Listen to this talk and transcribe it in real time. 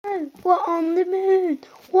We're on the moon.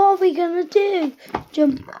 What are we gonna do?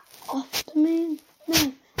 Jump off the moon?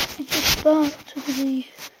 No, we just spark to the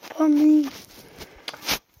pony.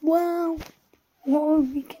 Wow, what are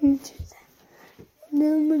we gonna do then? And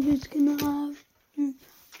then we're just gonna have